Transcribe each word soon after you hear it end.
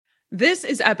This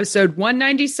is episode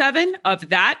 197 of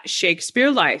That Shakespeare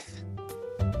Life.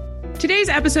 Today's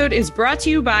episode is brought to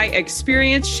you by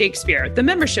Experience Shakespeare, the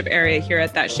membership area here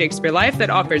at That Shakespeare Life that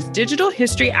offers digital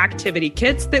history activity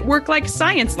kits that work like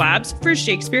science labs for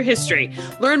Shakespeare history.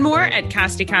 Learn more at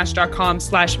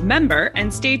cassidycash.com/member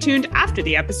and stay tuned after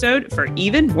the episode for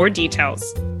even more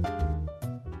details.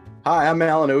 Hi, I'm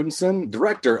Alan Odinson,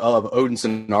 director of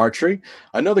Odinson Archery.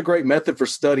 Another great method for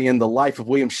studying the life of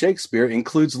William Shakespeare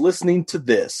includes listening to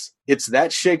this. It's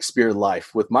That Shakespeare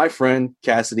Life with my friend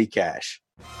Cassidy Cash.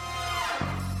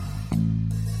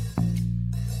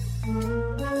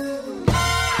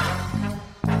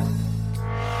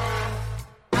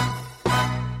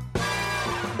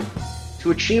 To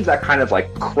achieve that kind of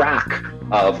like crack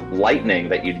of lightning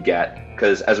that you'd get,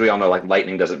 because as we all know, like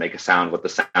lightning doesn't make a sound. What the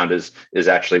sound is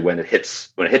actually when it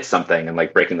hits something and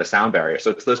like breaking the sound barrier. So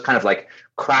it's those kind of like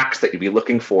cracks that you'd be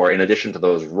looking for in addition to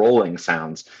those rolling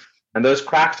sounds. And those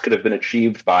cracks could have been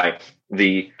achieved by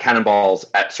the cannonballs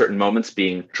at certain moments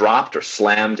being dropped or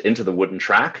slammed into the wooden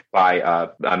track by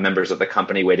members of the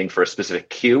company waiting for a specific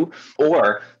cue,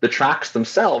 or the tracks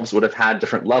themselves would have had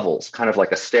different levels, kind of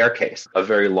like a staircase, a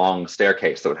very long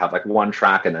staircase that would have like one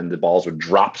track and then the balls would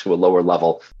drop to a lower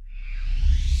level.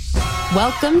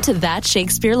 Welcome to That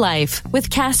Shakespeare Life with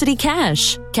Cassidy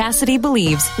Cash. Cassidy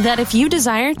believes that if you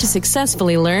desire to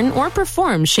successfully learn or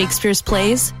perform Shakespeare's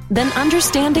plays, then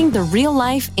understanding the real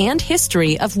life and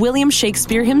history of William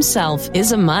Shakespeare himself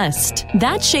is a must.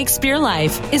 That Shakespeare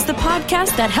Life is the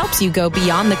podcast that helps you go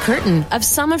beyond the curtain of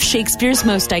some of Shakespeare's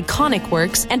most iconic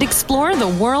works and explore the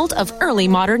world of early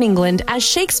modern England as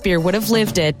Shakespeare would have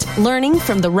lived it, learning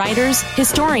from the writers,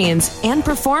 historians, and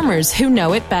performers who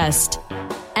know it best.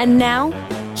 And now,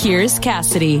 here's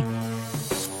Cassidy.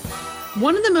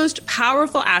 One of the most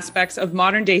powerful aspects of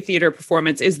modern-day theater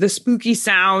performance is the spooky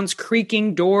sounds,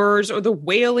 creaking doors, or the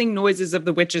wailing noises of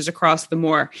the witches across the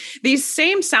moor. These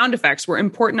same sound effects were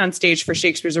important on stage for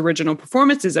Shakespeare's original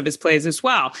performances of his plays as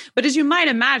well. But as you might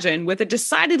imagine, with a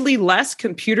decidedly less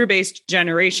computer-based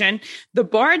generation, the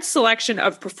Bard's selection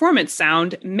of performance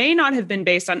sound may not have been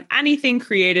based on anything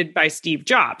created by Steve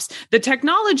Jobs. The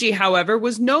technology, however,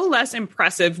 was no less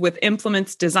impressive, with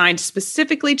implements designed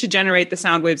specifically to generate the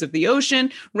sound waves of the ocean,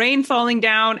 rain falling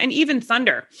down, and even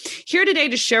thunder. Here today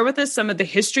to share with us some of the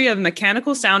history of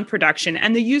mechanical sound production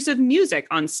and the use of music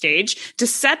on stage to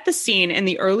set the scene in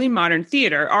the early modern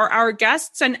theater are our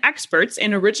guests and experts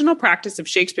in original practice of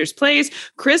Shakespeare's plays,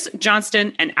 Chris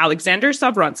Johnston and Alexander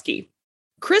Savronsky.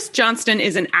 Chris Johnston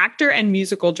is an actor and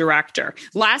musical director,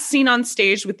 last seen on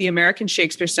stage with the American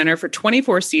Shakespeare Center for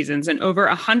 24 seasons and over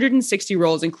 160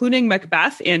 roles, including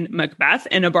Macbeth,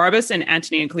 Enobarbus in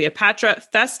Antony and Cleopatra,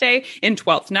 Theste in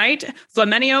Twelfth Night,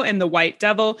 Flaminio in The White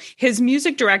Devil. His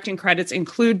music directing credits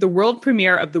include the world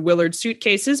premiere of The Willard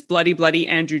Suitcases, Bloody Bloody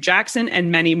Andrew Jackson,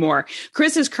 and many more.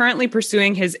 Chris is currently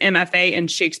pursuing his MFA in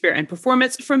Shakespeare and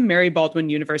Performance from Mary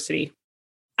Baldwin University.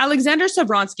 Alexander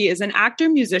Savronsky is an actor,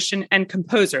 musician, and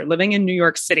composer living in New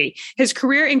York City. His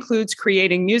career includes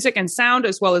creating music and sound,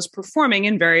 as well as performing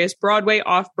in various Broadway,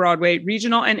 off-Broadway,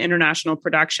 regional, and international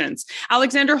productions.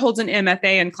 Alexander holds an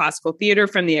MFA in classical theater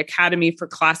from the Academy for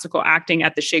Classical Acting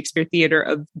at the Shakespeare Theater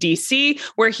of D.C.,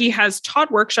 where he has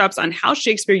taught workshops on how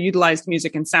Shakespeare utilized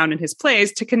music and sound in his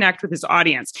plays to connect with his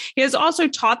audience. He has also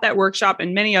taught that workshop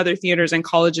in many other theaters and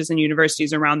colleges and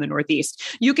universities around the Northeast.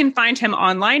 You can find him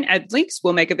online at links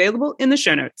we'll make available in the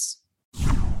show notes.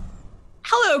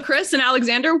 Hello, Chris and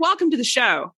Alexander. Welcome to the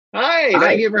show. Hi,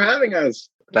 thank you for having us.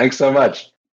 Thanks so much.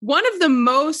 One of the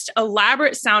most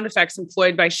elaborate sound effects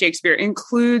employed by Shakespeare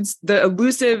includes the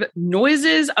elusive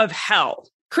noises of hell.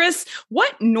 Chris,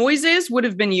 what noises would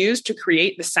have been used to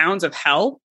create the sounds of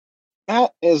hell?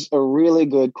 That is a really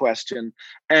good question.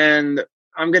 And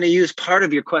I'm going to use part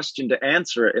of your question to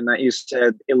answer it in that you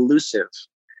said elusive.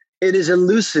 It is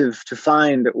elusive to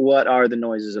find what are the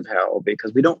noises of hell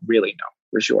because we don't really know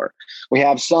for sure. We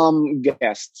have some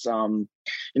guests,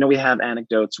 we have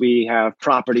anecdotes, we have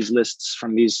properties lists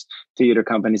from these theater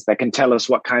companies that can tell us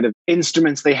what kind of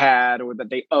instruments they had or that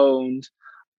they owned.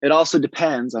 It also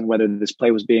depends on whether this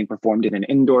play was being performed in an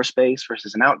indoor space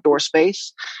versus an outdoor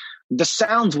space. The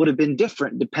sounds would have been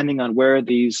different depending on where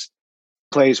these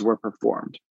plays were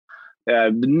performed.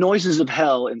 The noises of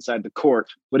hell inside the court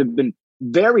would have been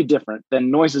very different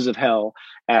than noises of hell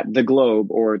at the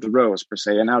Globe or the Rose, per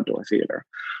se, an outdoor theater,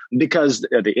 because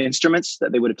the instruments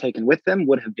that they would have taken with them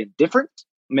would have been different.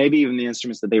 Maybe even the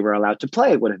instruments that they were allowed to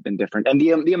play would have been different. And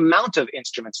the amount of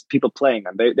instruments, people playing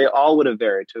them, they all would have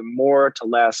varied to more to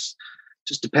less,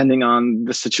 just depending on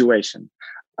the situation.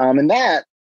 And that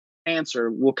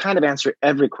answer will kind of answer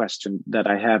every question that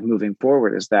I have moving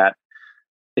forward, is that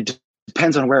It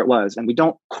depends on where it was, and we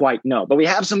don't quite know, but we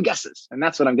have some guesses, and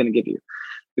that's what I'm going to give you.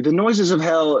 The noises of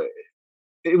hell,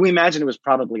 we imagine it was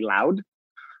probably loud,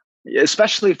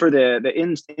 especially for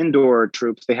the indoor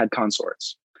troops. They had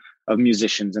consorts of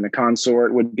musicians, and a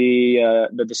consort would be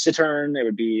the cittern, it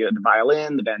would be the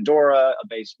violin, the bandora, a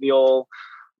bass viol.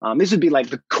 These would be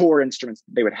like the core instruments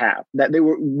that they would have, that they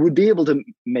would be able to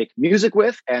make music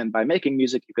with, and by making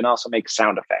music, you can also make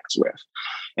sound effects with.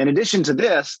 In addition to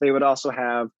this, they would also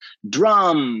have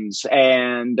drums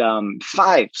and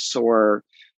fifes or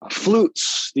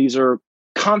flutes. These are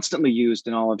constantly used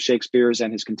in all of Shakespeare's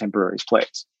and his contemporaries'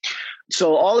 plays.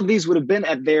 So all of these would have been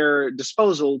at their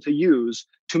disposal to use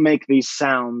to make these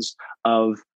sounds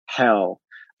of hell.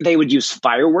 They would use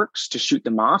fireworks to shoot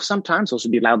them off sometimes. Those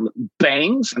would be loud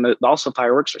bangs. And also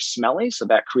fireworks are smelly, so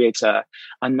that creates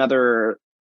another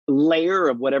layer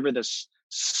of whatever this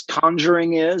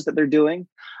conjuring is that they're doing.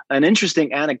 An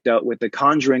interesting anecdote with the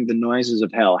conjuring the noises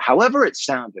of hell. However it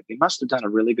sounded, they must have done a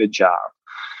really good job,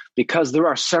 because there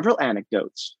are several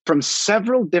anecdotes from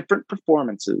several different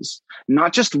performances,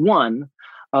 not just one,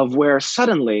 of where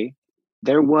suddenly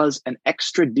there was an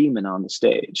extra demon on the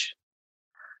stage.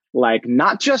 Like,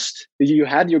 not just you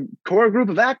had your core group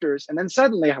of actors, and then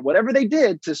suddenly whatever they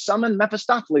did to summon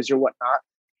Mephistopheles or whatnot,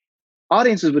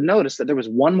 audiences would notice that there was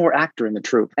one more actor in the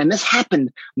troupe. And this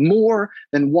happened more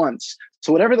than once.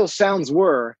 So whatever those sounds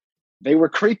were, they were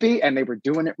creepy and they were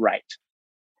doing it right.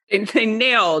 They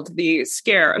nailed the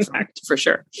scare effect for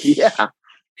sure. Yeah.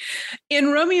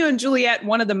 In Romeo and Juliet,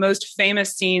 one of the most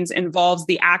famous scenes involves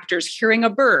the actors hearing a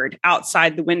bird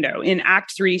outside the window. In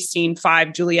Act 3, Scene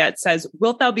 5, Juliet says,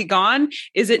 "Wilt thou be gone?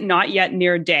 Is it not yet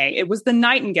near day? It was the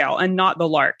nightingale and not the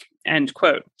lark." End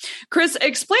quote. Chris,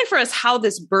 explain for us how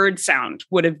this bird sound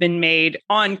would have been made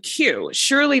on cue.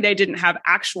 Surely they didn't have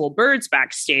actual birds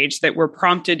backstage that were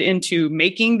prompted into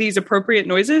making these appropriate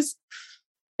noises?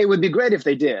 It would be great if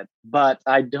they did, but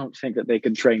I don't think that they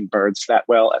could train birds that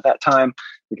well at that time.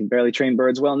 We can barely train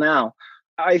birds well now.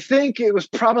 I think it was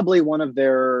probably one of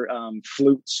their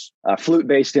flutes,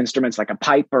 flute-based instruments, like a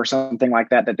pipe or something like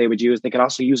that, that they would use. They could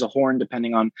also use a horn,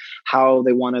 depending on how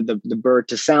they wanted the bird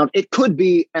to sound. It could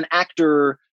be an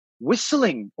actor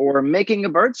whistling or making a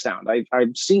bird sound.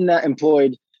 I've seen that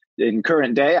employed in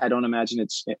current day. I don't imagine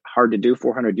it's hard to do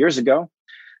 400 years ago.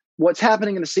 What's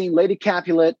happening in the scene, Lady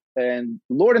Capulet and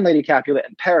Lord and Lady Capulet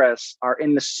and Paris are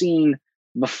in the scene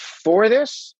before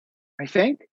this, I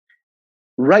think,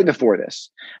 right before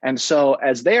this. And so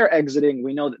as they are exiting,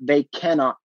 we know that they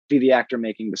cannot be the actor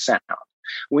making the sound.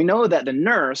 We know that the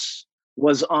nurse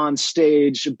was on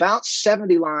stage about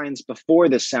 70 lines before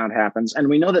this sound happens. And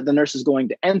we know that the nurse is going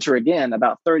to enter again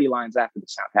about 30 lines after the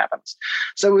sound happens.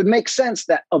 So it would make sense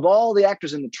that of all the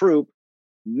actors in the troupe,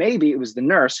 maybe it was the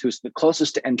nurse who's the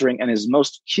closest to entering and is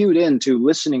most cued into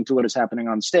listening to what is happening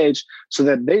on stage so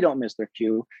that they don't miss their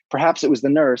cue. Perhaps it was the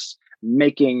nurse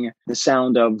making the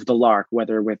sound of the lark,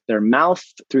 whether with their mouth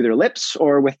through their lips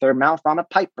or with their mouth on a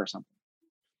pipe or something.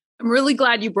 I'm really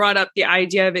glad you brought up the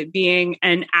idea of it being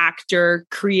an actor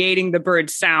creating the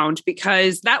bird sound,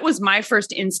 because that was my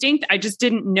first instinct. I just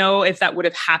didn't know if that would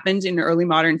have happened in early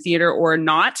modern theater or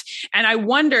not. And I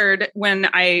wondered when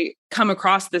I come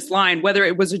across this line, whether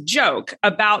it was a joke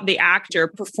about the actor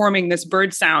performing this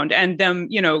bird sound and them,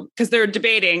 because they're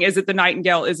debating, is it the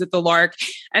nightingale? Is it the lark?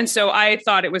 And so I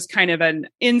thought it was kind of an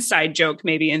inside joke,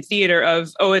 maybe in theater of,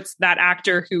 oh, it's that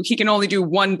actor who he can only do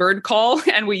one bird call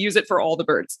and we use it for all the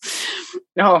birds.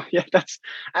 Oh, yeah,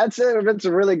 that's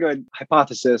a really good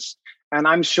hypothesis. And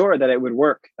I'm sure that it would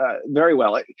work very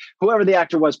well. Whoever the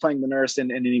actor was playing the nurse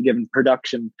in any given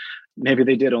production, maybe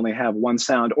they did only have one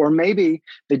sound, or maybe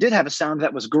they did have a sound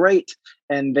that was great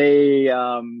and they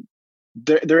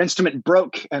their instrument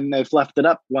broke and they've left it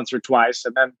up once or twice,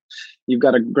 and then you've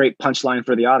got a great punchline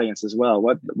for the audience as well.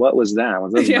 What was that?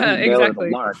 Was that exactly.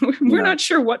 We're know? Not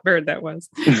sure what bird that was.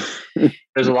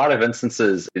 There's a lot of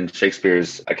instances in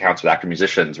Shakespeare's accounts with actor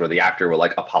musicians where the actor will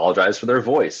like apologize for their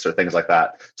voice or things like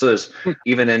that. So there's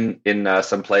even in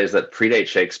some plays that predate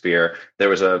Shakespeare, there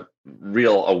was a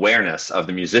real awareness of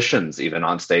the musicians even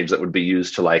on stage that would be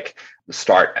used to like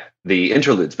start the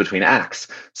interludes between acts.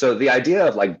 So the idea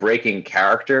of like breaking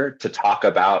character to talk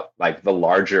about like the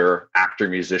larger actor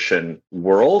musician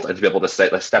world and to be able to say,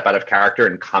 let's step out of character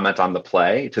and comment on the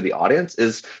play to the audience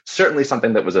is certainly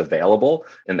something that was available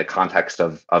in the context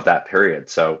of that period.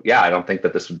 So yeah, I don't think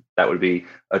that that would be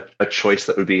a choice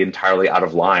that would be entirely out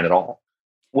of line at all.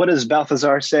 What does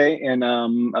Balthazar say in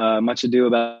Much Ado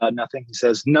About Nothing? He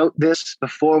says, "Note this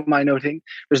before my noting.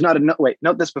 There's not a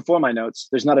note this before my notes.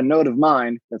 There's not a note of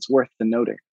mine that's worth the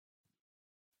noting."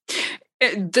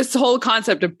 This whole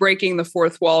concept of breaking the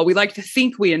fourth wall, we like to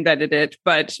think we invented it,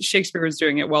 but Shakespeare was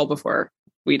doing it well before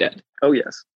we did. Oh,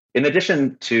 yes. In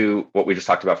addition to what we just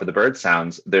talked about for the bird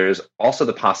sounds, there's also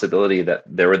the possibility that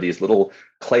there were these little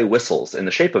clay whistles in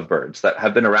the shape of birds that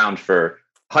have been around for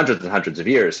hundreds and hundreds of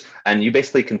years. And you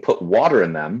basically can put water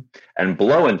in them and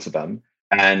blow into them.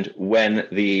 And when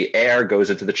the air goes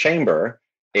into the chamber,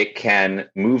 it can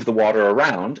move the water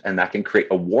around, and that can create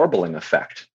a warbling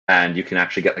effect. And you can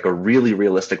actually get like a really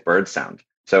realistic bird sound.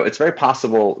 So it's very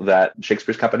possible that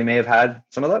Shakespeare's company may have had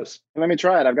some of those. Let me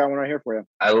try it. I've got one right here for you.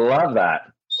 I love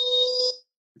that.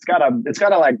 It's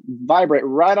gotta like vibrate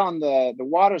right on the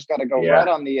water's got to go right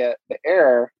on the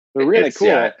air. They're really cool.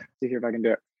 Yeah. See here if I can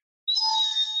do it.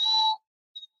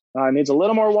 It needs a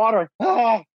little more water.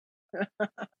 Ah.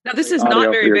 Now, this is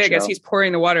not very big as he's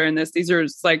pouring the water in this. These are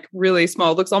like really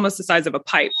small. It looks almost the size of a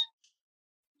pipe.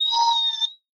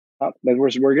 Oh, but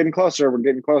we're getting closer. We're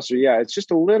getting closer. Yeah, it's just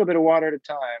a little bit of water at a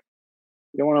time.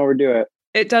 You don't want to overdo it.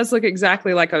 It does look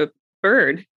exactly like a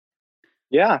bird.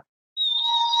 Yeah.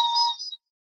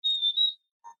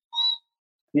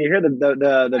 You hear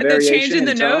the variation change in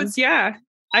the tone? notes? Yeah,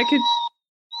 I could.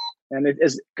 And it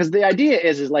is because the idea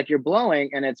is like you're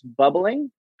blowing and it's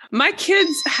bubbling. My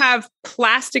kids have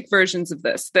plastic versions of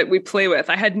this that we play with.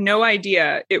 I had no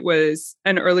idea it was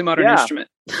an early modern instrument.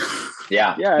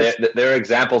 Yeah. There are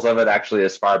examples of it actually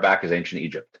as far back as ancient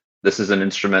Egypt. This is an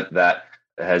instrument that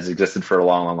has existed for a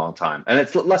long, long, long time. And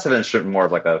it's less of an instrument, more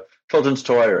of like a children's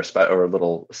toy or a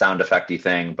little sound effecty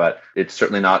thing, but it's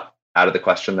certainly not out of the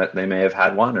question that they may have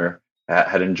had one or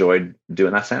had enjoyed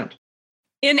doing that sound.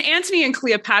 In Antony and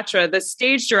Cleopatra, the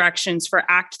stage directions for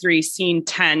Act 3, Scene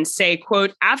 10 say,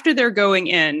 quote, after they're going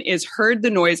in is heard the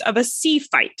noise of a sea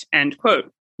fight, end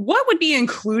quote. What would be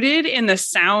included in the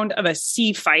sound of a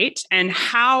sea fight, and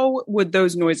how would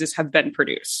those noises have been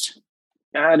produced?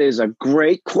 That is a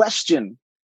great question.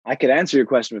 I could answer your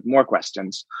question with more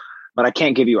questions, but I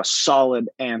can't give you a solid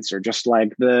answer, just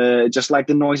like the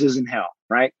noises in hell,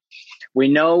 right? We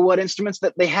know what instruments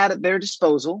that they had at their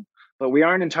disposal, but we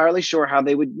aren't entirely sure how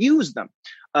they would use them.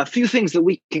 A few things that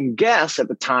we can guess at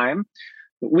the time.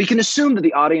 We can assume that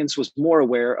the audience was more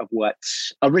aware of what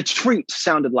a retreat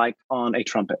sounded like on a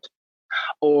trumpet,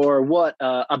 or what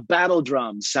a battle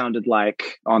drum sounded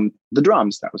like on the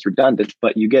drums. That was redundant,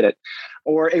 but you get it.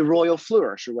 Or a royal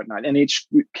flourish or whatnot. And each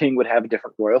king would have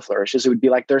different royal flourishes. It would be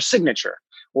like their signature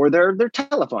or their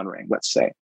telephone ring, let's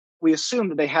say. We assume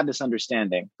that they had this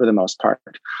understanding for the most part.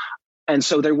 And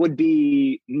so there would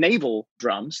be naval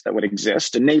drums that would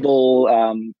exist, a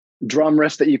naval drum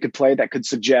riff that you could play that could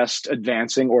suggest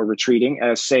advancing or retreating,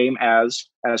 same as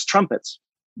trumpets.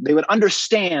 They would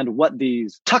understand what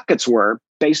these tuckets were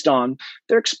based on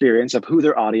their experience of who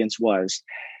their audience was.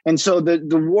 And so the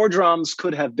war drums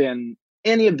could have been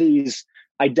any of these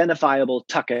identifiable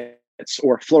tuckets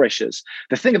or flourishes.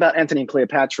 The thing about Antony and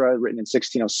Cleopatra, written in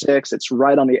 1606, it's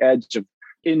right on the edge of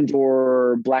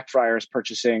indoor Blackfriars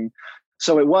purchasing.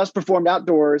 So it was performed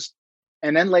outdoors,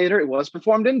 and then later it was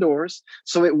performed indoors.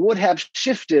 So it would have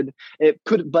shifted.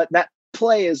 But that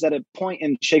play is at a point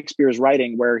in Shakespeare's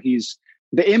writing where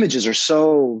the images are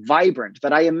so vibrant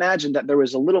that I imagine that there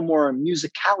was a little more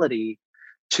musicality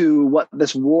to what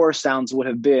this war sounds would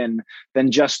have been than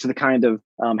just the kind of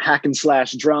hack and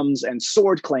slash drums and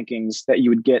sword clankings that you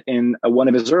would get in one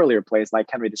of his earlier plays like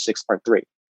Henry VI, Part 3.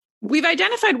 We've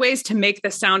identified ways to make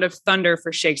the sound of thunder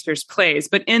for Shakespeare's plays,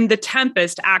 but in The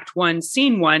Tempest, Act 1,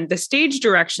 Scene 1, the stage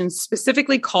directions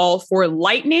specifically call for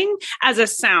lightning as a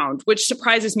sound, which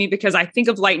surprises me because I think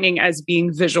of lightning as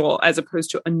being visual as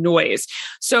opposed to a noise.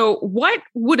 So what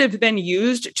would have been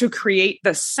used to create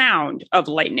the sound of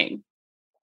lightning?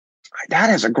 That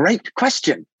is a great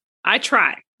question. I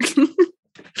try.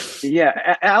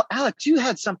 Yeah. Alex, you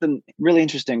had something really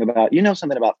interesting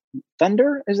something about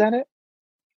thunder. Is that it?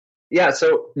 Yeah,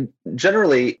 so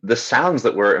generally the sounds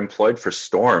that were employed for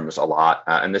storms a lot,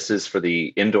 and this is for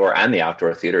the indoor and the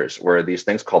outdoor theaters, were these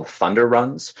things called thunder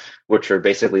runs, which are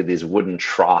basically these wooden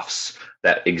troughs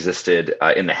that existed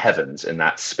in the heavens, in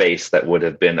that space that would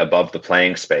have been above the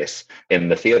playing space in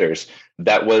the theaters.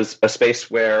 That was a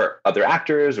space where other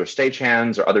actors or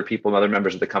stagehands or other people and other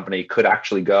members of the company could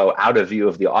actually go out of view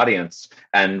of the audience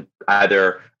and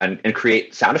either and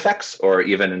create sound effects, or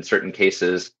even in certain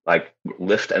cases, like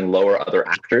lift and lower other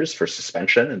actors for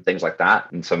suspension and things like that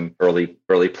in some early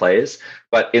plays.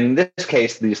 But in this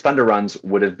case, these thunder runs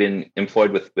would have been employed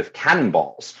with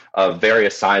cannonballs of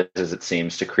various sizes, it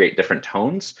seems, to create different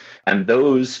tones. And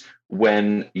those,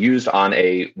 when used on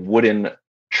a wooden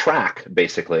track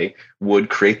basically would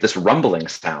create this rumbling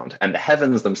sound, and the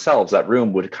heavens themselves, that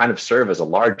room, would kind of serve as a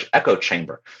large echo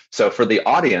chamber. So for the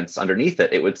audience underneath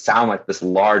it, it would sound like this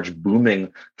large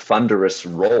booming thunderous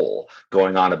roll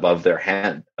going on above their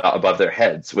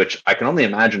heads, which I can only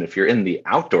imagine if you're in the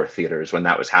outdoor theaters when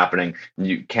that was happening.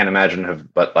 You can't imagine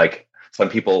but like some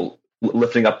people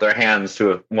lifting up their hands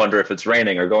to wonder if it's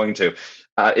raining or going to.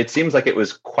 It seems like it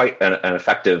was quite an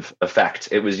effective effect.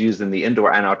 It was used in the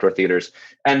indoor and outdoor theaters.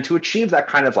 And to achieve that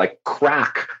kind of like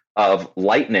crack of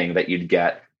lightning that you'd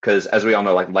get, because as we all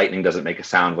know, like lightning doesn't make a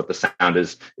sound. What the sound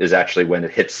is actually when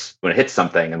it hits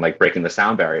something and like breaking the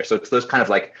sound barrier. So it's those kind of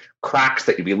like cracks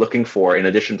that you'd be looking for in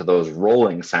addition to those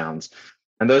rolling sounds.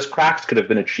 And those cracks could have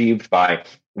been achieved by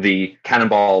the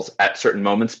cannonballs at certain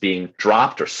moments being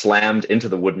dropped or slammed into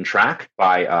the wooden track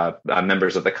by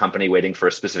members of the company waiting for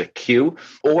a specific cue,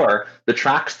 or the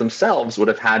tracks themselves would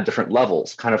have had different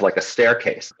levels, kind of like a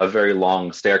staircase, a very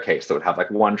long staircase that would have like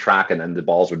one track, and then the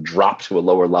balls would drop to a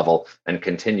lower level and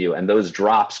continue. And those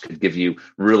drops could give you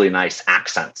really nice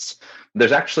accents.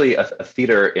 There's actually a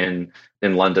theater in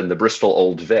London, the Bristol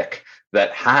Old Vic,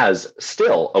 that has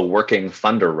still a working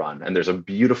thunder run. And there's a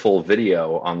beautiful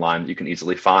video online that you can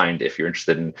easily find if you're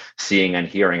interested in seeing and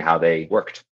hearing how they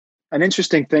worked. An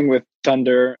interesting thing with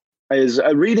thunder is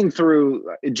reading through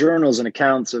journals and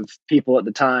accounts of people at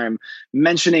the time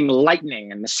mentioning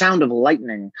lightning and the sound of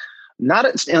lightning, not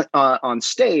on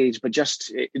stage, but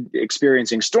just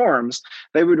experiencing storms.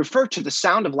 They would refer to the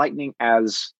sound of lightning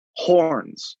as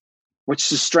horns, which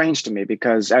is strange to me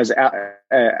because, as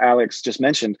Alex just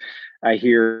mentioned, I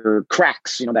hear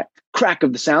cracks, that crack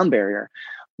of the sound barrier.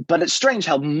 But it's strange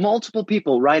how multiple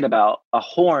people write about a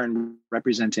horn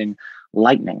representing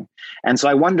lightning. And so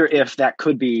I wonder if that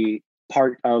could be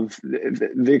part of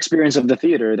the experience of the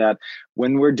theater, that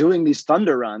when we're doing these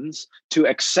thunder runs, to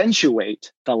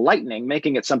accentuate the lightning,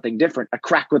 making it something different, a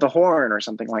crack with a horn or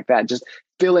something like that, just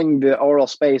filling the oral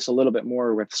space a little bit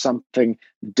more with something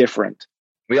different.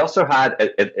 We also had,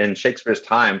 in Shakespeare's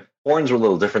time, horns were a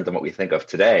little different than what we think of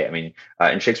today. I mean,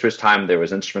 in Shakespeare's time, there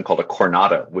was an instrument called a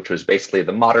cornado, which was basically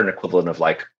the modern equivalent of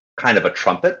like kind of a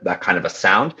trumpet, that kind of a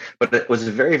sound, but it was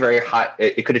very, very high.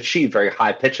 It could achieve very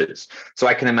high pitches. So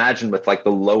I can imagine with like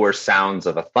the lower sounds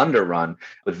of a thunder run,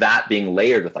 with that being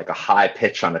layered with like a high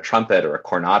pitch on a trumpet or a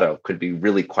cornado, could be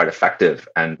really quite effective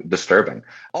and disturbing.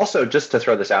 Also, just to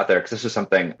throw this out there, because this is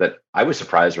something that I was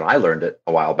surprised when I learned it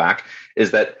a while back,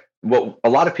 is that what a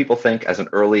lot of people think as an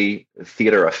early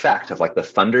theater effect of like the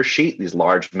thunder sheet, these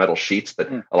large metal sheets that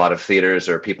a lot of theaters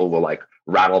or people will like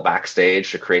rattle backstage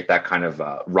to create that kind of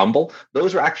rumble,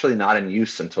 those were actually not in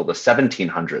use until the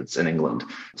 1700s in England.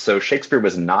 So Shakespeare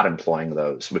was not employing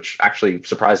those, which actually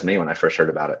surprised me when I first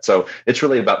heard about it. So it's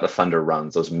really about the thunder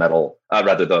runs, those metal,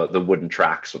 the wooden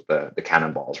tracks with the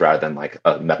cannonballs, rather than like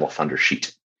a metal thunder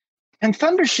sheet. And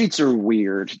thunder sheets are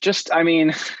weird.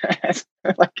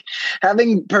 Like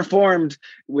having performed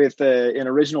with in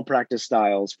original practice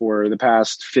styles for the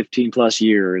past 15 plus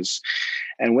years,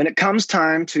 and when it comes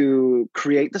time to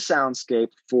create the soundscape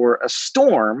for a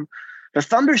storm, the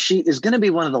thunder sheet is going to be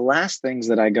one of the last things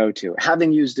that I go to,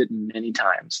 having used it many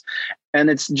times. And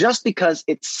it's just because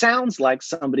it sounds like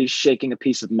somebody's shaking a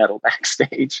piece of metal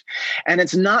backstage. And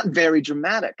it's not very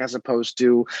dramatic, as opposed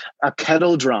to a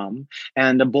kettle drum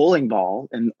and a bowling ball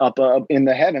and up in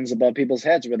the heavens above people's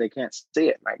heads where they can't see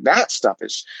it. Like that stuff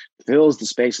fills the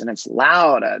space and it's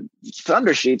loud.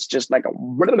 Thunder sheets just like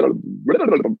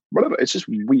it's just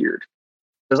weird.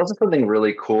 There's also something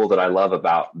really cool that I love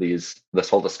about this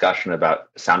whole discussion about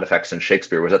sound effects in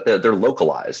Shakespeare, was that they're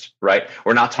localized, right?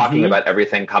 We're not talking about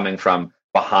everything coming from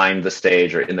behind the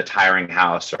stage or in the tiring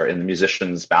house or in the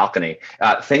musician's balcony.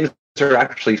 Things are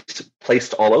actually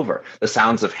placed all over. The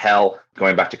sounds of hell,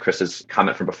 going back to Chris's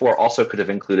comment from before, also could have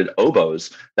included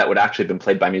oboes that would actually have been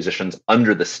played by musicians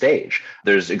under the stage.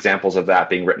 There's examples of that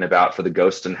being written about for the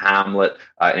Ghost in Hamlet,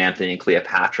 and Antony and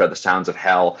Cleopatra, the sounds of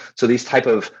hell. So these type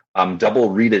of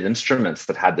double-reeded instruments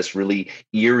that had this really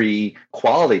eerie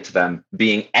quality to them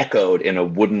being echoed in a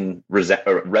wooden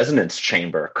resonance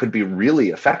chamber could be really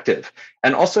effective.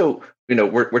 And also,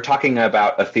 we're talking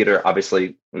about a theater,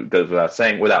 obviously, without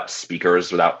saying, without speakers,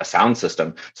 without a sound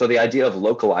system. So the idea of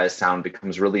localized sound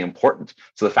becomes really important.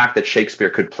 So the fact that Shakespeare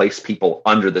could place people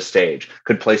under the stage,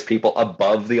 could place people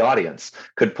above the audience,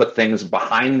 could put things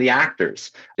behind the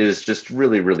actors is just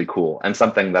really, really cool. And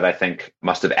something that I think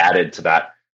must have added to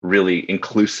that really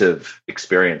inclusive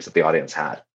experience that the audience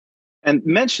had. And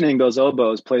mentioning those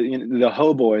oboes, the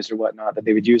hautboys or whatnot that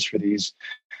they would use for these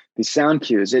these sound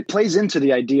cues. It plays into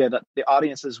the idea that the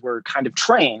audiences were kind of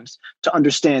trained to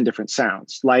understand different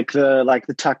sounds, like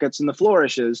the tuckets and the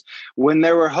flourishes. When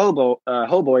there were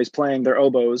hautboys playing their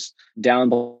oboes down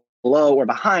below or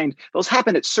behind, those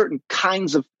happen at certain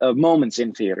kinds of moments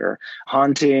in theater,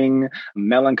 haunting,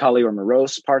 melancholy, or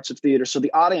morose parts of theater. So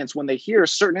the audience, when they hear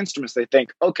certain instruments, they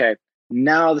think, okay,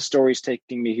 now the story's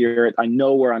taking me here. I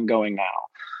know where I'm going now.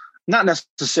 Not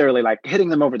necessarily like hitting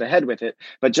them over the head with it,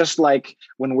 but just like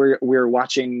when we're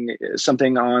watching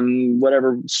something on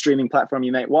whatever streaming platform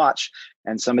you might watch,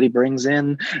 and somebody brings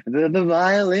in the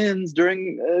violins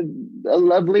during a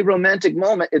lovely romantic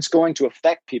moment, it's going to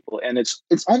affect people. And it's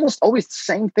almost always the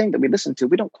same thing that we listen to.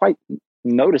 We don't quite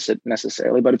notice it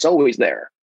necessarily, but it's always there.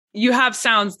 You have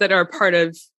sounds that are part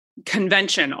of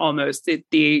convention almost,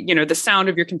 the sound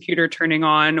of your computer turning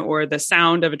on, or the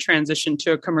sound of a transition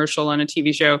to a commercial on a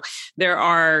TV show. There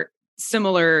are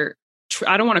similar,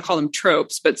 I don't want to call them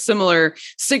tropes, but similar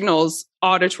signals,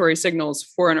 auditory signals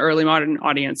for an early modern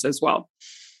audience as well.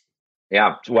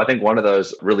 Yeah. Well, I think one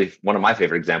of my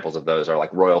favorite examples of those are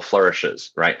like royal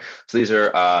flourishes, right? So these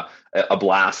are a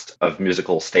blast of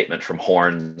musical statement from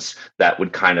horns that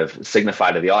would kind of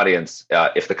signify to the audience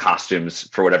if the costumes,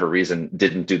 for whatever reason,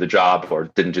 didn't do the job or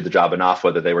didn't do the job enough,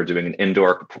 whether they were doing an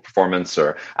indoor performance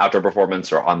or outdoor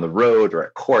performance or on the road or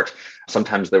at court.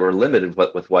 Sometimes they were limited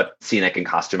with what scenic and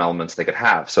costume elements they could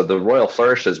have. So the royal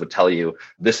flourishes would tell you,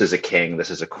 this is a king, this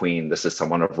is a queen, this is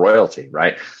someone of royalty,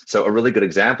 right? So a really good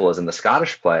example is in the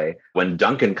Scottish play, when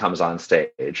Duncan comes on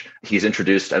stage, he's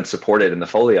introduced and supported in the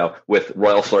folio with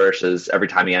royal flourishes every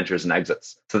time he enters and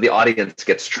exits. So the audience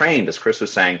gets trained, as Chris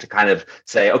was saying, to kind of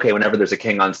say, okay, whenever there's a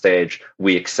king on stage,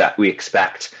 we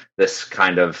expect this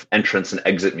kind of entrance and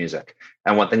exit music.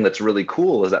 And one thing that's really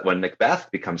cool is that when Macbeth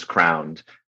becomes crowned,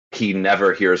 he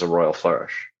never hears a royal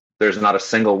flourish. There's not a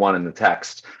single one in the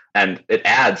text. And it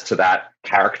adds to that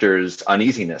character's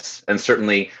uneasiness, and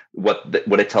certainly what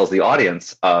it tells the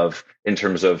audience of in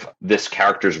terms of this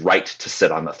character's right to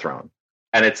sit on the throne.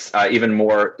 And it's even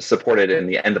more supported in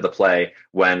the end of the play,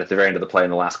 when at the very end of the play, in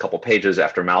the last couple pages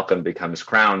after Malcolm becomes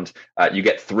crowned, you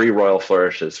get 3 royal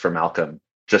flourishes for Malcolm,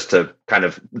 just to kind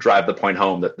of drive the point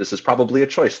home that this is probably a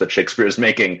choice that Shakespeare is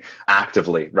making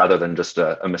actively, rather than just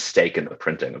a mistake in the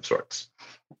printing of sorts.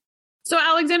 So,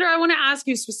 Alexander, I want to ask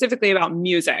you specifically about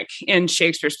music in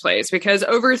Shakespeare's plays, because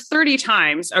over 30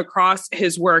 times across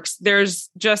his works, there's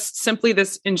just simply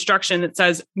this instruction that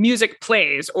says music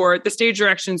plays, or the stage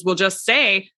directions will just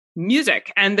say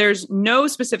music. And there's no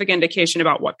specific indication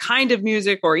about what kind of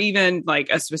music or even like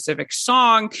a specific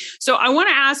song. So I want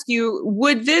to ask you,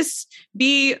 would this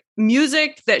be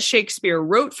music that Shakespeare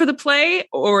wrote for the play,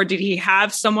 or did he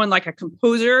have someone like a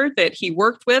composer that he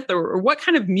worked with, or what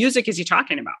kind of music is he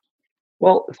talking about?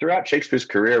 Well, throughout Shakespeare's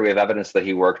career, we have evidence that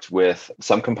he worked with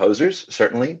some composers,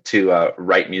 certainly, to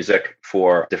write music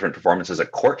for different performances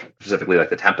at court, specifically like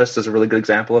The Tempest is a really good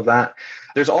example of that.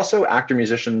 There's also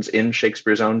actor-musicians in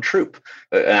Shakespeare's own troupe.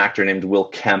 An actor named Will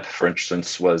Kemp, for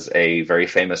instance, was a very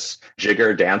famous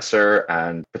jigger, dancer,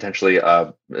 and potentially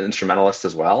an instrumentalist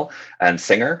as well, and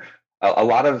singer. A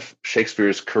lot of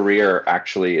Shakespeare's career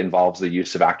actually involves the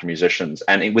use of actor-musicians,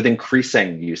 and with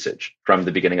increasing usage from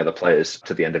the beginning of the plays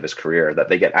to the end of his career, that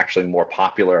they get actually more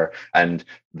popular, and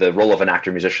the role of an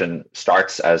actor-musician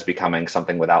starts as becoming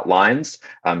something without lines,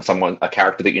 a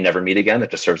character that you never meet again that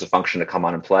just serves a function to come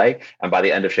on and play. And by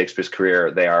the end of Shakespeare's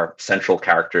career, they are central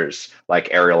characters like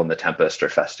Ariel in The Tempest or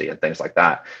Feste and things like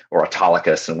that, or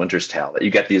Autolycus in Winter's Tale, that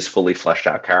you get these fully fleshed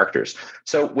out characters.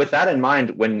 So with that in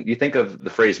mind, when you think of the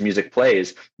phrase music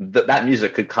plays, that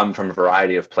music could come from a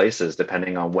variety of places,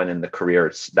 depending on when in the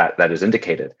career that is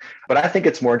indicated. But I think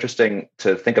it's more interesting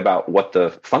to think about what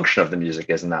the function of the music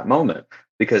is in that moment.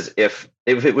 Because if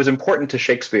it was important to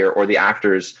Shakespeare or the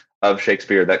actors of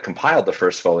Shakespeare that compiled the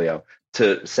first folio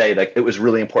to say that it was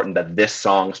really important that this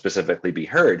song specifically be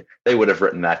heard, they would have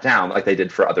written that down like they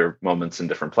did for other moments in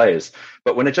different plays.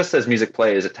 But when it just says music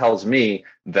plays, it tells me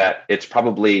that it's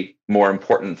probably more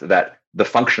important that the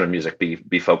function of music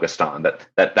be focused on,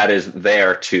 that is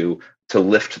there to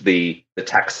lift the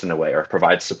text in a way or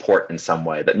provide support in some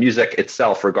way, that music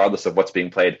itself, regardless of what's being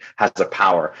played, has a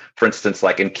power. For instance,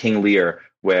 like in King Lear,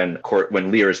 when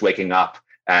Lear is waking up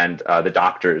and the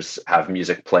doctors have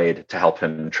music played to help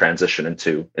him transition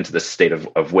into this state of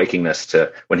wakingness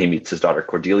to when he meets his daughter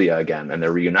Cordelia again and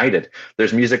they're reunited.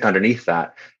 There's music underneath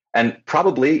that. And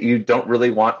probably you don't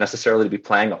really want necessarily to be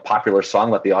playing a popular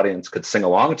song that the audience could sing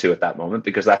along to at that moment,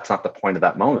 because that's not the point of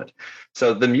that moment.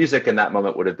 So the music in that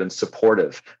moment would have been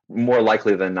supportive, more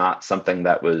likely than not something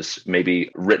that was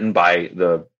maybe written by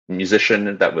the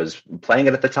musician that was playing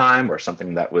it at the time or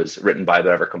something that was written by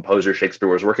whatever composer Shakespeare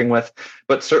was working with.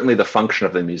 But certainly the function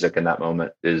of the music in that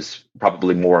moment is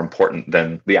probably more important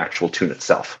than the actual tune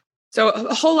itself. So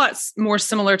a whole lot more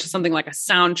similar to something like a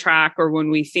soundtrack, or when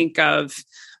we think of,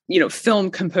 film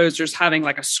composers having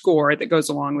like a score that goes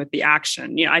along with the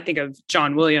action. I think of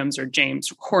John Williams or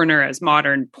James Horner as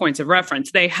modern points of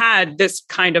reference. They had this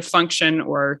kind of function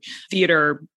or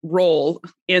theater role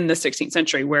in the 16th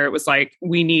century where it was like,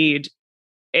 we need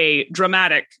a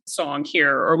dramatic song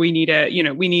here, or we need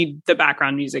we need the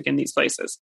background music in these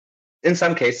places. In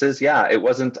some cases, yeah, it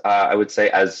wasn't, I would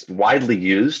say, as widely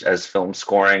used as film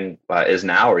scoring is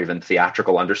now, or even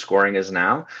theatrical underscoring is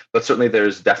now. But certainly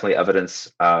there's definitely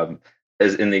evidence,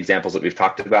 as in the examples that we've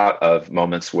talked about, of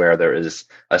moments where there is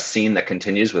a scene that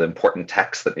continues with important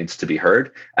text that needs to be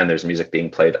heard, and there's music being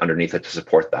played underneath it to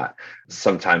support that.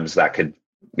 Sometimes that could,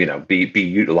 be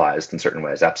utilized in certain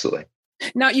ways. Absolutely.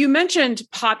 Now, you mentioned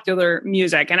popular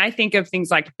music, and I think of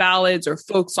things like ballads or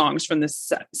folk songs from the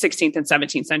 16th and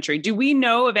 17th century. Do we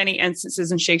know of any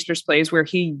instances in Shakespeare's plays where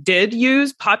he did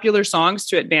use popular songs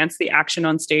to advance the action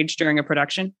on stage during a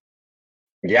production?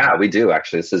 Yeah, we do,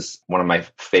 actually. This is one of my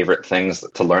favorite things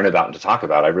to learn about and to talk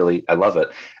about. I love it.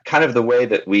 Kind of the way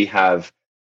that we have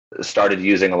started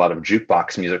using a lot of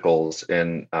jukebox musicals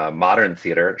in modern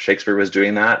theater. Shakespeare was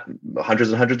doing that hundreds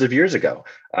and hundreds of years ago.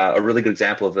 A really good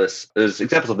example of this, there's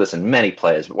examples of this in many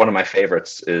plays, but one of my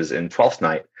favorites is in Twelfth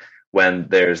Night, when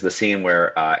there's the scene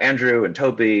where Andrew and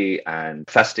Toby and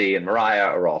Feste and Maria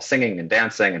are all singing and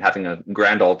dancing and having a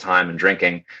grand old time and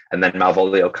drinking, and then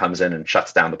Malvolio comes in and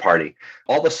shuts down the party.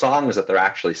 All the songs that they're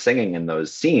actually singing in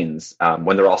those scenes,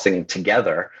 when they're all singing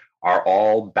together, are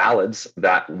all ballads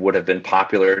that would have been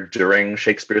popular during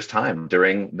Shakespeare's time,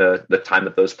 during the time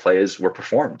that those plays were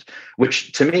performed,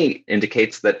 which to me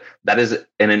indicates that is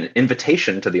an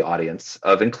invitation to the audience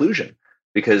of inclusion.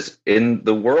 Because in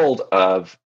the world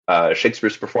of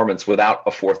Shakespeare's performance without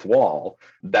a fourth wall,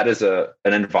 that is an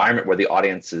environment where the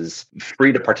audience is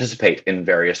free to participate in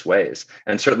various ways.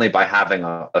 And certainly by having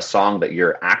a song that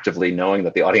you're actively knowing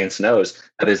that the audience knows,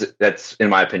 that's in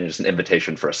my opinion, just an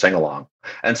invitation for a sing-along.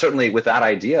 And certainly with that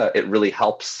idea, it really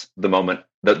helps the moment,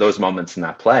 those moments in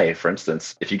that play. For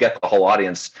instance, if you get the whole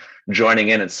audience joining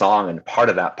in song and part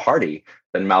of that party,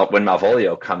 then when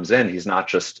Malvolio comes in, he's not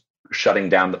just shutting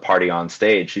down the party on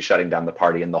stage, he's shutting down the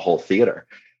party in the whole theater.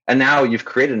 And now you've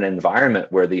created an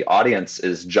environment where the audience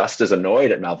is just as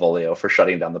annoyed at Malvolio for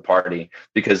shutting down the party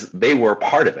because they were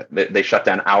part of it. They shut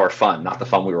down our fun, not the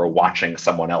fun we were watching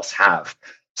someone else have.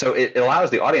 So it allows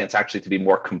the audience actually to be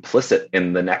more complicit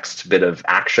in the next bit of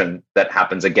action that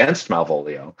happens against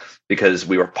Malvolio because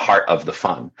we were part of the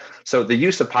fun. So the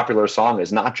use of popular song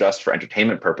is not just for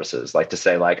entertainment purposes, like to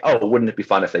say like, oh, wouldn't it be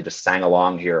fun if they just sang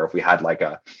along here, or if we had like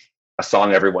a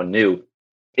song everyone knew.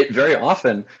 It very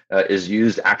often is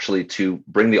used actually to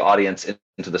bring the audience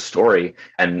into the story,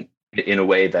 and in a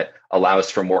way that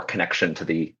allows for more connection to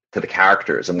the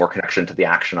characters and more connection to the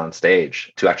action on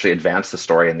stage to actually advance the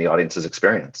story and the audience's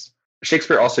experience.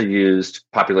 Shakespeare also used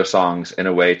popular songs in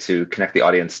a way to connect the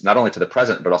audience not only to the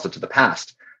present, but also to the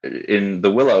past. In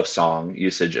the Willow song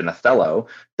usage in Othello,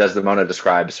 Desdemona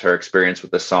describes her experience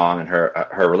with the song and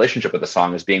her relationship with the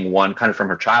song as being one kind of from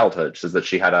her childhood. She says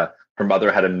that her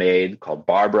mother had a maid called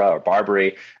Barbara or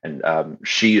Barbary, and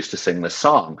she used to sing this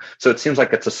song. So it seems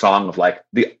like it's a song of like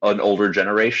an older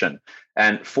generation.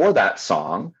 And for that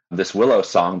song, this Willow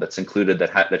song that's included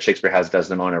that Shakespeare has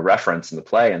Desdemona reference in the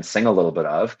play and sing a little bit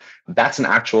of, that's an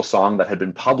actual song that had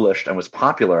been published and was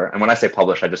popular. And when I say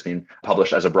published, I just mean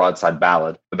published as a broadside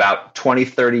ballad about 20,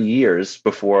 30 years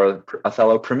before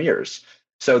Othello premieres.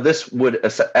 So this would,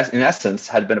 in essence,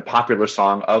 had been a popular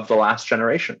song of the last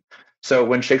generation. So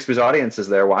when Shakespeare's audience is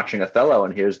there watching Othello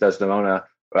and hears Desdemona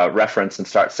reference and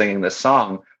start singing this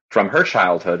song from her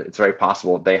childhood, it's very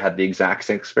possible they had the exact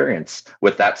same experience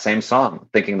with that same song,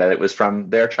 thinking that it was from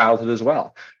their childhood as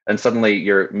well. And suddenly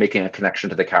you're making a connection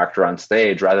to the character on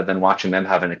stage. Rather than watching them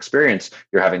have an experience,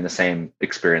 you're having the same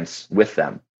experience with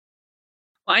them.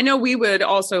 I know we would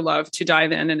also love to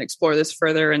dive in and explore this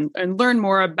further and learn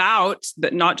more about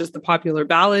not just the popular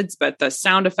ballads, but the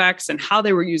sound effects and how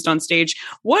they were used on stage.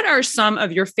 What are some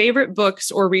of your favorite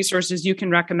books or resources you can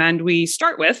recommend we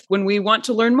start with when we want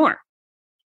to learn more?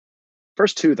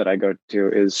 First two that I go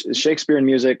to is Shakespeare and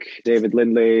Music, David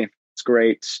Lindley. It's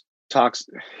great.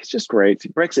 It's just great. He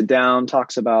breaks it down,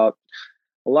 talks about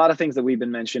a lot of things that we've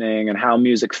been mentioning and how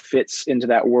music fits into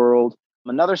that world.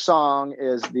 Another song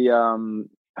is the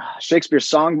Shakespeare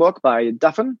Songbook by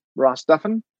Ross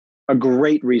Duffin. A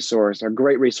great resource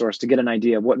to get an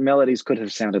idea of what melodies could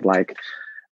have sounded like.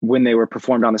 when they were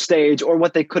performed on the stage, or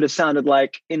what they could have sounded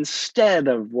like instead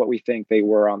of what we think they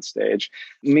were on stage.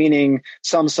 Meaning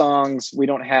some songs we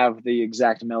don't have the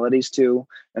exact melodies to.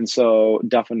 And so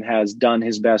Duffin has done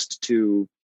his best to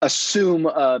assume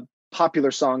a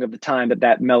popular song of the time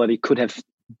that melody could have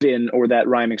been, or that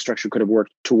rhyming structure could have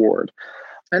worked toward.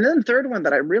 And then the third one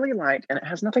that I really like, and it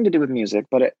has nothing to do with music,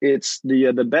 but it's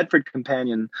the Bedford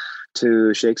Companion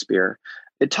to Shakespeare.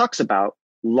 It talks about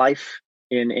life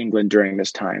in England during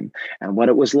this time, and what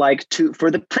it was like for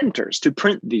the printers to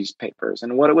print these papers,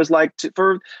 and what it was like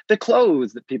for the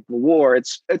clothes that people wore.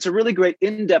 It's a really great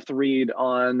in-depth read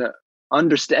on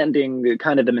understanding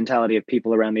the mentality of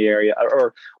people around the area,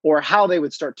 or how they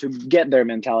would start to get their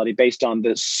mentality based on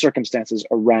the circumstances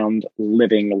around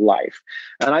living life.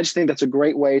 And I just think that's a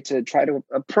great way to try to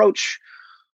approach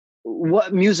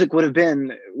what music would have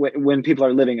been when people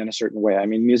are living in a certain way. I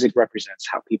mean, music represents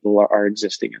how people are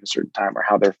existing in a certain time, or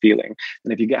how they're feeling.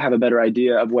 And if you have a better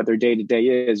idea of what their day-to-day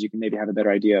is, you can maybe have a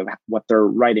better idea of what they're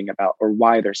writing about, or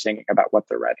why they're singing about what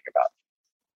they're writing about.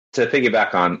 To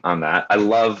piggyback on that, I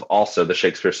love also the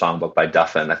Shakespeare Songbook by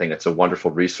Duffin. I think it's a wonderful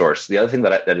resource. The other thing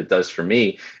that it does for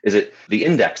me is the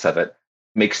index of it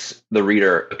makes the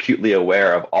reader acutely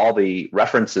aware of all the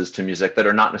references to music that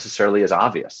are not necessarily as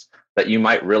obvious. That you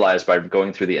might realize by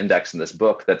going through the index in this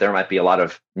book that there might be a lot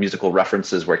of musical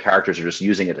references where characters are just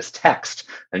using it as text,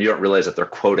 and you don't realize that they're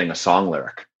quoting a song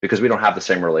lyric, because we don't have the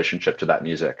same relationship to that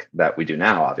music that we do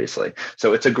now, obviously.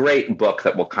 So it's a great book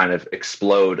that will kind of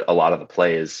explode a lot of the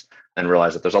plays and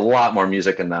realize that there's a lot more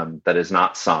music in them that is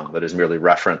not sung, that is merely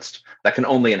referenced, that can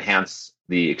only enhance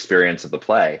the experience of the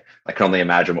play. I can only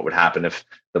imagine what would happen if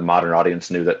the modern audience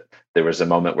knew that there was a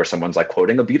moment where someone's like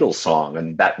quoting a Beatles song,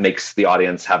 and that makes the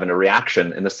audience having a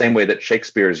reaction in the same way that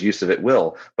Shakespeare's use of it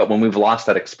will. But when we've lost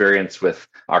that experience with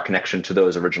our connection to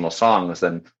those original songs,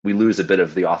 then we lose a bit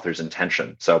of the author's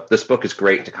intention. So this book is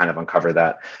great to kind of uncover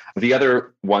that. The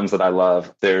other ones that I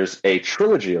love, there's a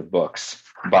trilogy of books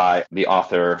by the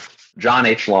author John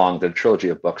H. Long, the trilogy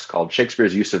of books called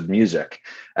Shakespeare's Use of Music.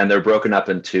 And they're broken up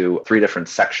into 3 different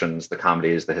sections: the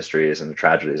comedies, the histories, and the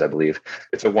tragedies, I believe.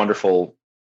 It's a wonderful,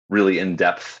 really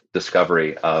in-depth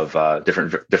discovery of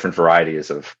different varieties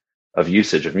of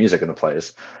usage of music in the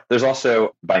plays. There's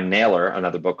also by Naylor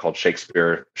another book called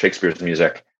Shakespeare's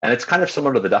Music, and it's kind of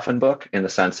similar to the Duffin book in the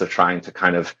sense of trying to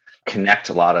kind of connect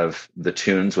a lot of the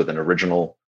tunes with an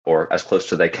original, or as close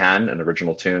to they can, an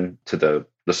original tune to the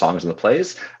songs in the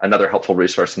plays. Another helpful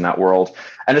resource in that world.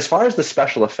 And as far as the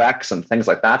special effects and things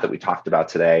like that we talked about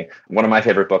today, one of my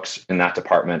favorite books in that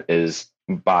department is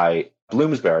by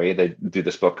Bloomsbury. They do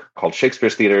this book called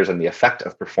Shakespeare's Theatres and the Effect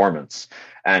of Performance.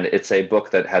 And it's a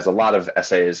book that has a lot of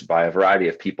essays by a variety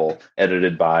of people,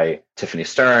 edited by Tiffany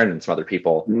Stern and some other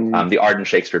people. The Ardent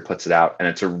Shakespeare puts it out, and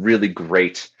it's a really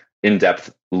great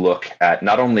in-depth look at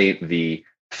not only the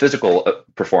physical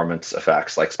performance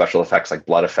effects, like special effects like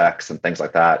blood effects and things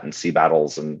like that, and sea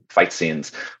battles and fight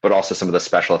scenes, but also some of the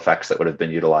special effects that would have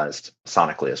been utilized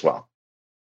sonically as well.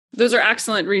 Those are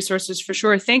excellent resources for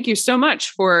sure. Thank you so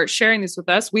much for sharing this with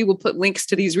us. We will put links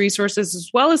to these resources, as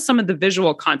well as some of the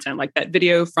visual content, like that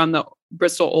video from the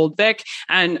Bristol Old Vic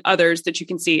and others that you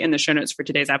can see in the show notes for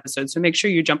today's episode. So make sure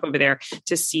you jump over there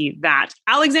to see that.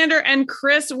 Alexander and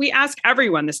Chris, we ask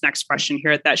everyone this next question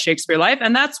here at That Shakespeare Life,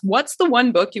 and that's, what's the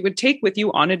one book you would take with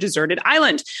you on a deserted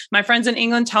island? My friends in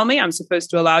England tell me I'm supposed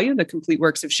to allow you the complete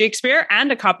works of Shakespeare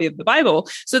and a copy of the Bible.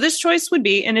 So this choice would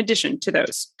be in addition to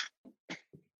those.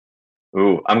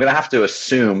 Ooh, I'm going to have to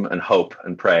assume and hope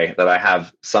and pray that I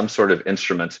have some sort of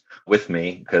instrument with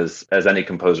me, because as any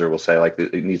composer will say, like,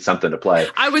 it needs something to play.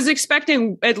 I was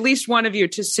expecting at least one of you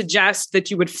to suggest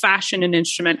that you would fashion an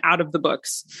instrument out of the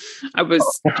books. I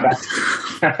was.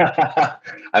 I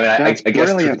mean, I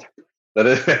guess brilliant.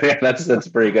 That's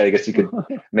pretty good. I guess you could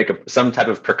make some type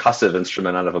of percussive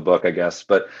instrument out of a book, I guess.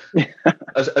 But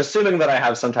assuming that I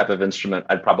have some type of instrument,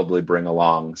 I'd probably bring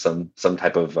along some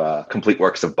type of complete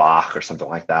works of Bach or something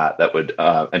like that would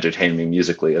entertain me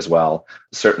musically as well.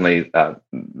 Certainly,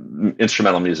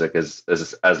 instrumental music is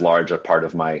as large a part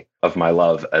of my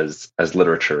love as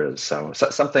literature is. So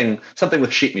something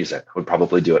with sheet music would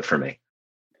probably do it for me.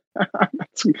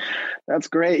 That's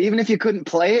great. Even if you couldn't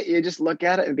play it, you just look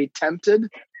at it and be tempted,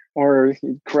 or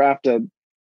you'd craft a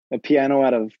piano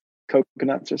out of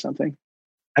coconuts or something.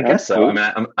 I guess so. I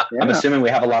mean, I'm assuming we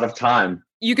have a lot of time.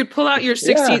 You could pull out your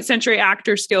 16th century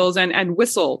actor skills and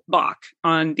whistle Bach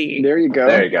on the. There you go.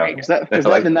 There you go. Is that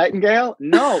the Nightingale?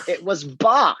 No, it was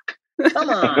Bach. Come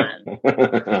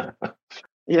on.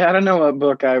 Yeah, I don't know what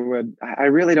book I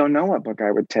really don't know what book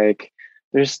I would take.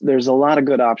 there's a lot of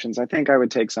good options. I think I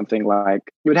would take something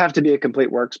like, it would have to be a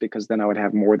complete works, because then I would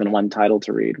have more than one title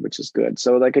to read, which is good.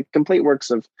 So like a complete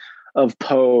works of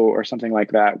Poe or something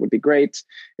like that would be great.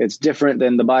 It's different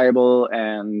than the Bible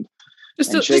and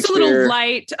just a little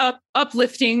light,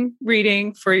 uplifting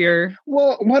reading for your.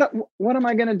 Well, what am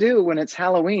I going to do when it's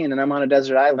Halloween and I'm on a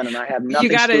desert island and I have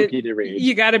nothing spooky to read?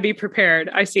 You got to be prepared.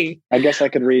 I see. I guess I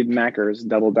could read Macker's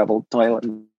Double Toilet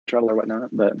and Trouble or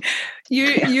whatnot, but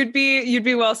you'd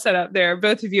be well set up there.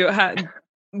 Both of you had.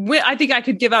 I think I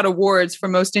could give out awards for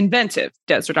most inventive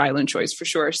desert island choice for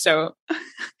sure. So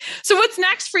what's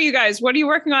next for you guys? What are you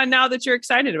working on now that you're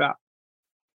excited about?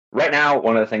 Right now,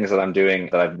 one of the things that I'm doing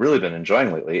that I've really been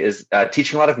enjoying lately is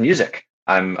teaching a lot of music.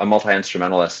 I'm a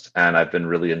multi-instrumentalist, and I've been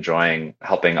really enjoying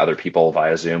helping other people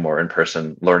via Zoom or in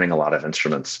person, learning a lot of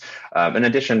instruments. In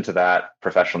addition to that,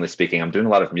 professionally speaking, I'm doing a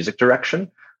lot of music direction,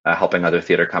 helping other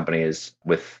theater companies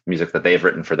with music that they've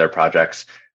written for their projects,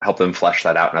 help them flesh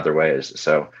that out in other ways.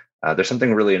 So there's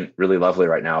something really, really lovely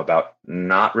right now about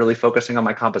not really focusing on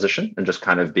my composition and just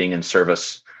kind of being in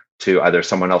service to either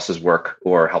someone else's work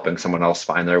or helping someone else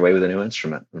find their way with a new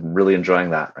instrument. I'm really enjoying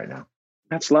that right now.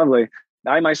 That's lovely.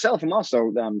 I myself am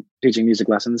also teaching music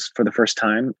lessons for the first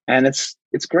time, and it's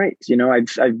great. You know,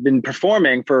 I've been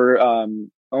performing for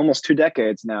almost 2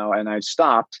 decades now, and I've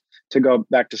stopped to go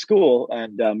back to school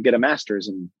and get a master's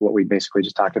in what we basically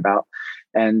just talked about.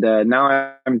 And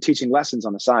now I'm teaching lessons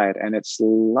on the side, and it's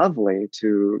lovely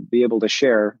to be able to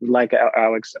share. Like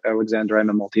Alexander,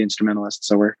 I'm a multi-instrumentalist,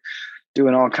 so we're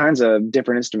doing all kinds of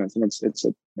different instruments, and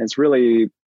it's really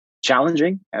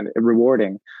challenging and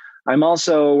rewarding. I'm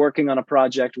also working on a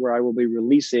project where I will be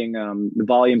releasing the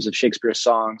volumes of Shakespeare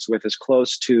songs with as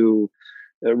close to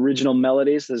the original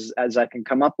melodies as I can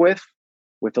come up with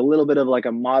a little bit of like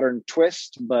a modern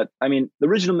twist. But I mean, the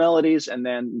original melodies and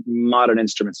then modern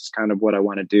instruments is kind of what I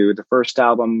want to do. The first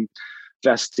album,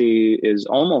 Festi, is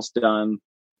almost done,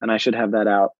 and I should have that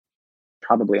out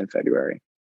probably in February.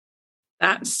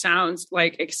 That sounds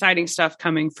like exciting stuff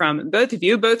coming from both of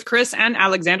you. Both Chris and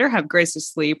Alexander have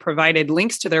graciously provided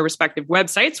links to their respective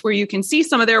websites where you can see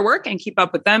some of their work and keep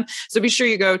up with them. So be sure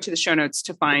you go to the show notes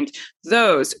to find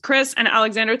those. Chris and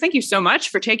Alexander, thank you so much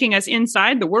for taking us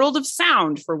inside the world of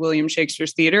sound for William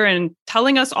Shakespeare's theater and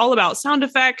telling us all about sound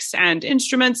effects and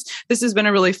instruments. This has been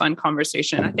a really fun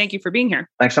conversation. I thank you for being here.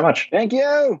 Thanks so much. Thank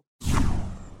you.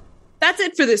 That's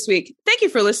it for this week. Thank you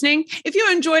for listening. If you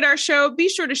enjoyed our show, be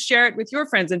sure to share it with your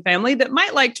friends and family that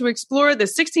might like to explore the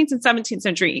 16th and 17th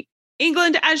century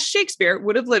England as Shakespeare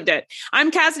would have lived it.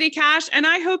 I'm Cassidy Cash, and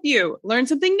I hope you learned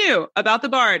something new about the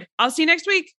Bard. I'll see you next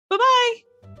week. Bye-bye.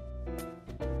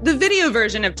 The video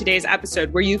version of today's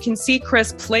episode, where you can see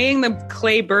Chris playing the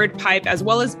clay bird pipe, as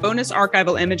well as bonus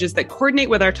archival images that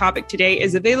coordinate with our topic today,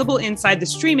 is available inside the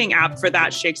streaming app for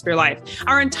That Shakespeare Life.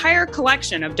 Our entire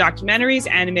collection of documentaries,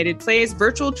 animated plays,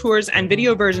 virtual tours, and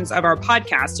video versions of our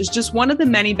podcast is just one of the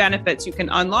many benefits you can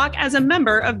unlock as a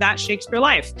member of That Shakespeare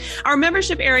Life. Our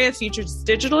membership area features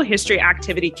digital history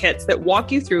activity kits that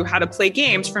walk you through how to play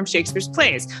games from Shakespeare's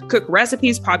plays, cook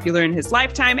recipes popular in his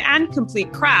lifetime, and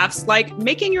complete crafts like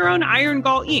making your own iron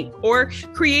gall ink or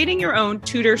creating your own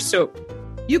Tudor soap.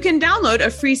 You can download a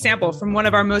free sample from one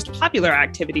of our most popular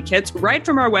activity kits right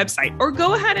from our website, or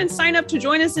go ahead and sign up to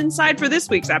join us inside for this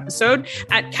week's episode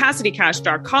at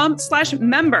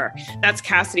CassidyCash.com/member. That's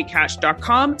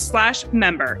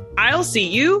CassidyCash.com/member. I'll see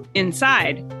you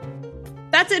inside.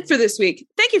 That's it for this week.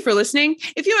 Thank you for listening.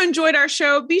 If you enjoyed our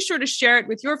show, be sure to share it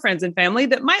with your friends and family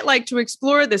that might like to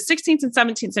explore the 16th and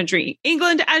 17th century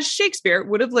England as Shakespeare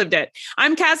would have lived it.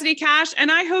 I'm Cassidy Cash,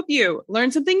 and I hope you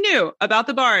learned something new about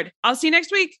the Bard. I'll see you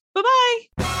next week.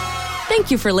 Bye-bye.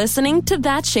 Thank you for listening to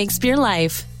That Shakespeare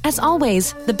Life. As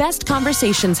always, the best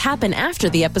conversations happen after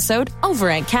the episode over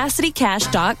at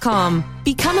CassidyCash.com.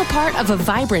 Become a part of a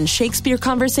vibrant Shakespeare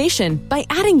conversation by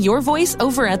adding your voice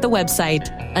over at the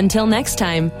website. Until next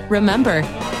time, remember,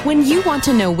 when you want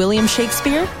to know William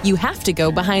Shakespeare, you have to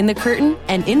go behind the curtain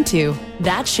and into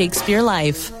That Shakespeare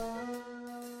Life.